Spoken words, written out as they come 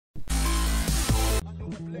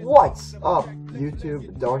What's up,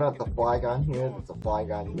 YouTube? DonutTheFlygon here. That's a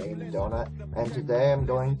Flygon named Donut, and today I'm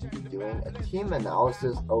going to be doing a team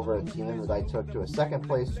analysis over a team that I took to a second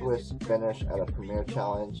place Swiss finish at a Premier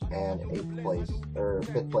Challenge and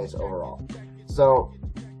 5th place overall. So,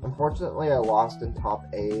 unfortunately, I lost in top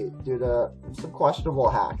 8 due to some questionable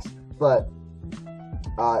hacks, but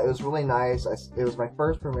it was really nice. It was my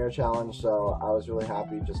first Premier Challenge, so I was really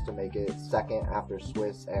happy just to make it second after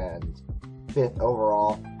Swiss and 5th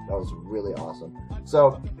overall. That was really awesome.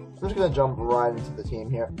 So I'm just gonna jump right into the team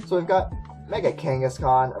here. So we've got Mega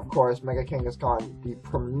Kangaskhan, of course. Mega Kangaskhan, the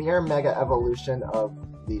premier Mega Evolution of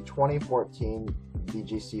the 2014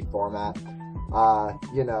 VGC format.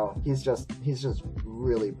 You know, he's just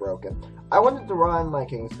really broken. I wanted to run my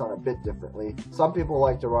Kangaskhan a bit differently. Some people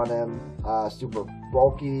like to run him super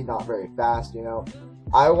bulky, not very fast. You know,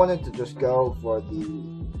 I wanted to just go for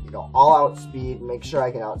the all-out speed, make sure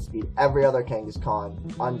I can outspeed every other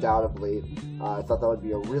Kangaskhan, undoubtedly. I thought that would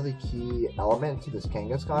be a really key element to this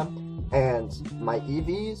Kangaskhan, and my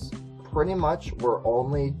EVs pretty much were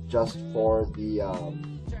only just for the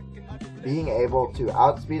being able to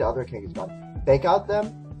outspeed other Kangaskhan, fake out them,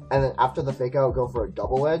 and then after the fake out go for a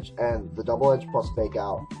double edge, and the double edge plus fake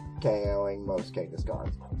out KOing most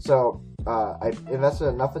Kangaskhan. So I invested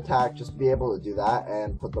enough attack just to be able to do that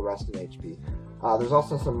and put the rest in HP. There's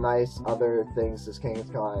also some nice other things this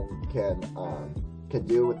Kangaskhan can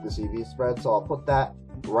do with this EV spread, so I'll put that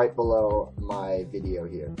right below my video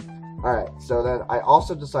here. Alright, so then I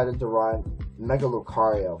also decided to run Mega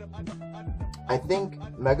Lucario. I think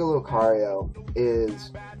Mega Lucario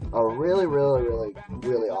is a really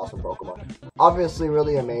awesome Pokemon. Obviously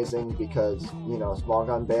really amazing because, you know, small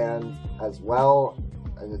gun band as well,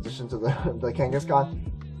 in addition to the Kangaskhan.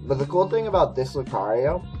 But the cool thing about this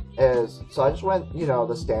Lucario is, so I just went, you know,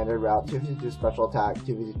 the standard route, 252 special attack,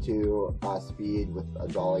 252 speed with a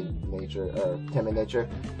jolly nature, or timid nature,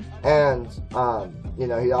 and, you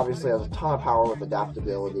know, he obviously has a ton of power with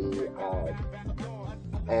adaptability,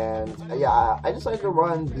 and, yeah, I decided to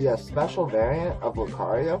run the special variant of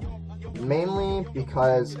Lucario, mainly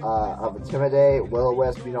because of Intimidate,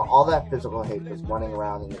 Will-O-Wisp, you know, all that physical hate was running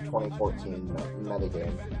around in the 2014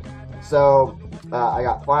 metagame. So, I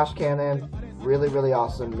got Flash Cannon, really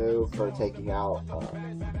awesome move for taking out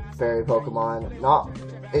fairy Pokemon.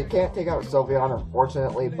 It can't take out Sylveon,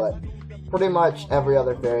 unfortunately, but pretty much every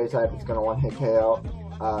other fairy type is going to one-hit KO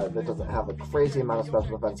that doesn't have a crazy amount of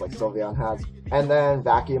special defense like Sylveon has. And then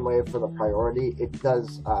Vacuum Wave for the priority. It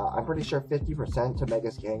does, I'm pretty sure, 50% to Mega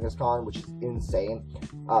Kangaskhan, which is insane.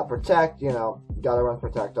 Protect, you know, gotta run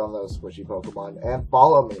Protect on those squishy Pokemon. And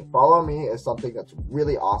Follow Me. Follow Me is something that's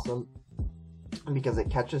really awesome, because it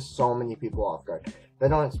catches so many people off guard. They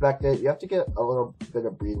don't expect it. You have to get a little bit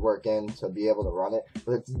of breed work in to be able to run it,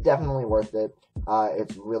 but it's definitely worth it.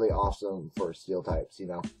 It's really awesome for steel types, you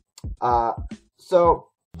know. So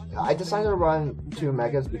I decided to run 2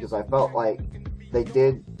 Megas because I felt like they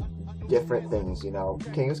did different things, you know.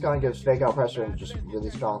 Kangaskhan gives fake out pressure and just really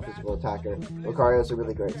strong physical attacker. Lucario is a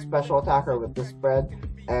really great special attacker with this spread,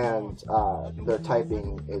 and their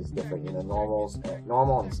typing is different, you know,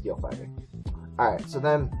 normal and steel fighting. Alright, so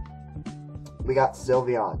then we got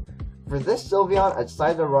Sylveon. For this Sylveon, I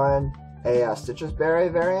decided to run a Citrus Berry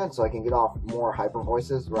variant so I can get off more Hyper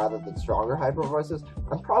Voices rather than stronger Hyper Voices.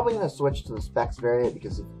 I'm probably going to switch to the Specs variant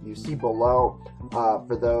because if you see below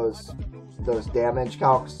for those damage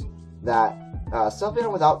calcs that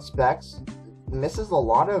Sylveon without Specs misses a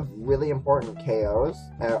lot of really important KOs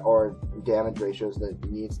or damage ratios that it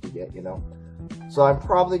needs to get, you know. So I'm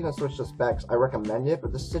probably going to switch to Specs. I recommend it,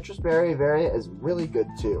 but the Citrus Berry variant is really good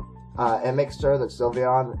too. And makes sure that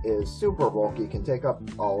Sylveon is super bulky, can take up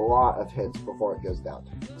a lot of hits before it goes down.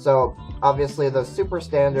 So obviously the super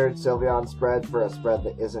standard Sylveon spread for a spread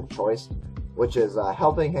that isn't choiced, which is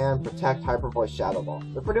Helping Hand, Protect, Hyper Voice, Shadow Ball.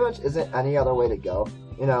 There pretty much isn't any other way to go.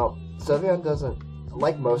 You know, Sylveon doesn't,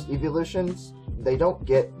 like most evolutions, they don't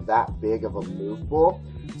get that big of a move pool.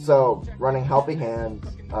 So running Helping Hand,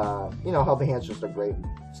 you know, Helping Hand's just a great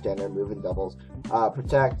standard move in doubles.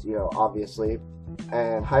 Protect, you know, obviously,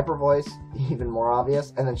 and Hyper Voice, even more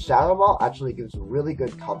obvious. And then Shadow Ball actually gives really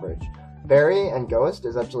good coverage. Fairy and Ghost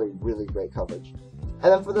is actually really great coverage.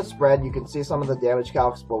 And then for the spread, you can see some of the damage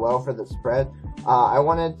calcs below for the spread. I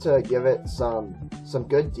wanted to give it some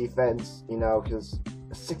good defense, you know, because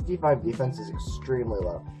 65 defense is extremely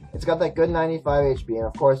low. It's got that good 95 HP, and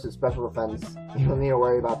of course its special defense, you don't need to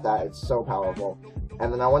worry about that, it's so powerful.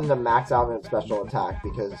 And then I wanted to max out its special attack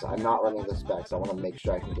because I'm not running the Specs. I want to make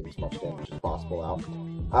sure I can get as much damage as possible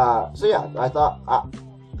out. So yeah, I thought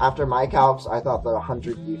after my calcs, I thought the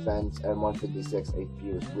 100 defense and 156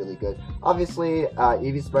 HP was really good. Obviously,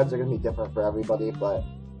 EV spreads are going to be different for everybody, but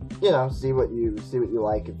you know, see what you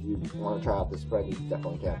like. If you want to try out this spread, you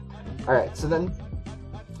definitely can. Alright, so then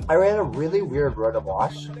I ran a really weird Rotom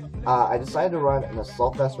Wash. I decided to run an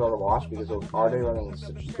Assault Vest Rotom Wash because I was already running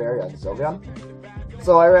Citrus Berry on Sylveon.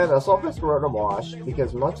 So I ran Assault Vest Rotom Wash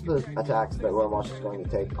because most of the attacks that Rotom Wash is going to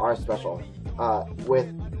take are special.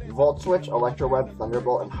 With Volt Switch, Electro Web,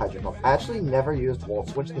 Thunderbolt, and Hydro Pump. I actually never used Volt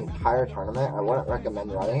Switch the entire tournament. I wouldn't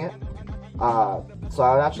recommend running it. So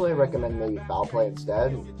I would actually recommend maybe Foul Play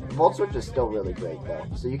instead. Volt Switch is still really great though,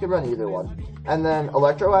 so you can run either one. And then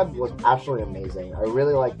Electro Web was absolutely amazing. I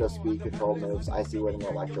really like those speed control moves. Icy Wind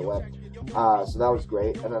and Electro Web. So that was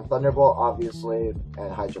great. And then Thunderbolt, obviously,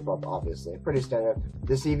 and Hydro Pump, obviously. Pretty standard.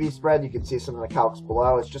 This EV spread, you can see some of the calcs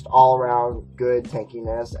below. It's just all around good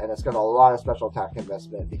tankiness, and it's got a lot of special attack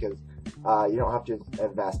investment because you don't have to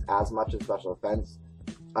invest as much in special defense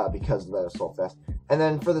because of the Assault Vest. And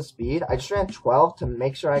then for the speed, I just ran 12 to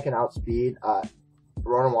make sure I can outspeed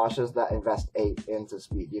Rotom Washes that invest 8 into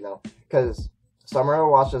speed, you know, because some Rotom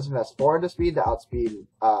Washes invest 4 into speed to outspeed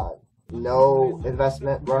no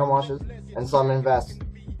investment Rotom Washes, and some invest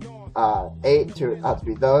 8 to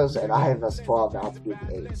outspeed those, and I invest 12 to outspeed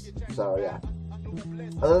the 8s. So yeah.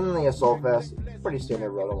 Other than the Assault Vest, pretty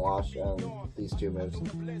standard Rotom Wash and these two moves.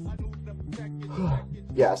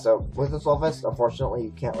 Yeah, so with Assault Vest, unfortunately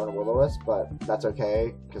you can't run Will-O-Wisp, but that's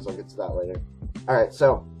okay, because I'll get to that later. Alright,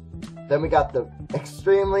 so then we got the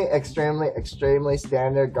extremely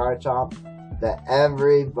standard Garchomp that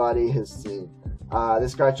everybody has seen.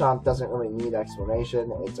 This Garchomp doesn't really need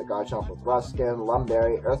explanation. It's a Garchomp with Rough Skin,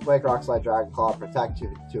 Lumberry, Earthquake, Rock Slide, Dragon Claw, Protect,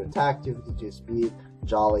 252 attack, 252 speed,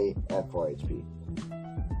 Jolly, and 4 HP.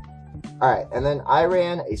 Alright, and then I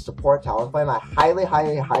ran a Support Talonflame. I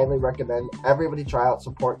highly recommend everybody try out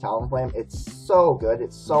Support Talonflame. It's so good.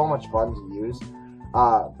 It's so much fun to use.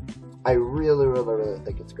 I really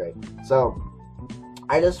think it's great. So,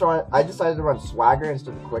 I decided to run Swagger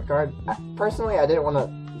instead of Quick Guard. Personally, I didn't want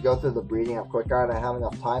to go through the breeding of Quick Guard. I have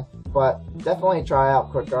enough time, but definitely try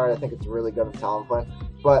out Quick Guard. I think it's really good with Talonflame.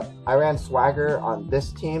 But I ran Swagger on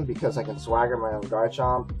this team because I can Swagger my own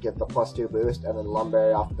Garchomp, get the +2 boost, and then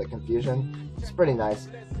Lumberry off the Confusion. It's pretty nice.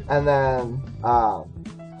 And then,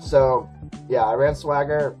 so, yeah, I ran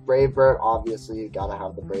Swagger. Brave Bird, obviously, you gotta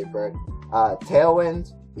have the Brave Bird.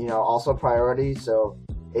 Tailwind, you know, also priority, so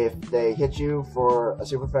if they hit you for a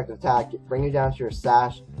super effective attack, bring you down to your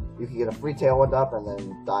Sash, you can get a free Tailwind up and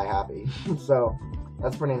then die happy. So,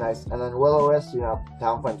 that's pretty nice. And then Will-O-Wisp, you know,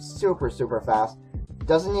 Talonflame's super fast.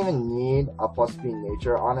 Doesn't even need a +speed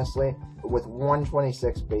nature, honestly. With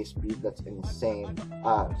 126 base speed, that's insane.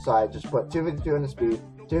 So I just put 252 into speed,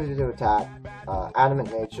 252 attack,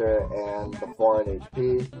 adamant nature, and the 4 in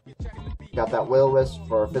HP. Got that Will-O-Wisp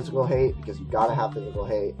for physical hate, because you gotta have physical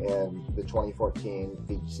hate in the 2014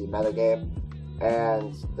 VGC metagame.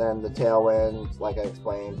 And then the Tailwind, like I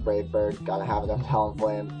explained, Brave Bird, gotta have it on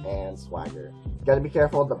Talonflame, and Swagger. Gotta be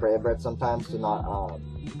careful with the Brave Bird sometimes to not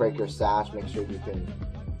break your Sash. Make sure you can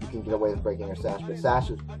get away with breaking your Sash. But Sash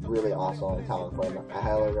is really awesome on Talonflame. I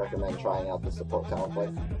highly recommend trying out the Support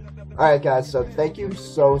Talonflame. Alright guys, so thank you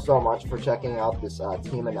so much for checking out this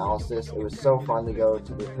team analysis. It was so fun to go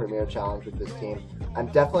to the Premier Challenge with this team. I'm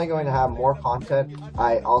definitely going to have more content.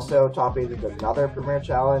 I also top-aided another Premier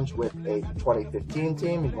Challenge with a 2015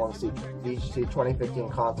 team. If you want to see VGC 2015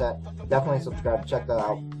 content, definitely subscribe, check that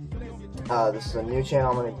out. This is a new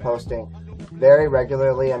channel I'm going to be posting very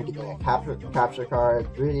regularly. I'm getting a capture card,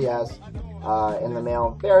 3DS, in the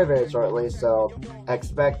mail very shortly, so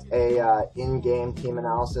expect a in-game team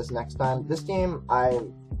analysis next time. This team I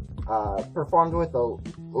performed with a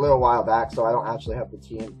little while back, so I don't actually have the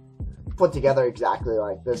team put together exactly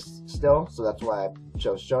like this still, so that's why I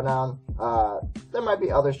chose Showdown. There might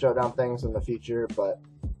be other Showdown things in the future, but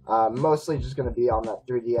mostly just going to be on that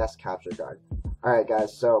 3DS capture card. Alright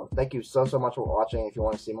guys, so thank you so much for watching. If you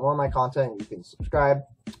want to see more of my content, you can subscribe,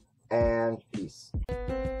 and peace.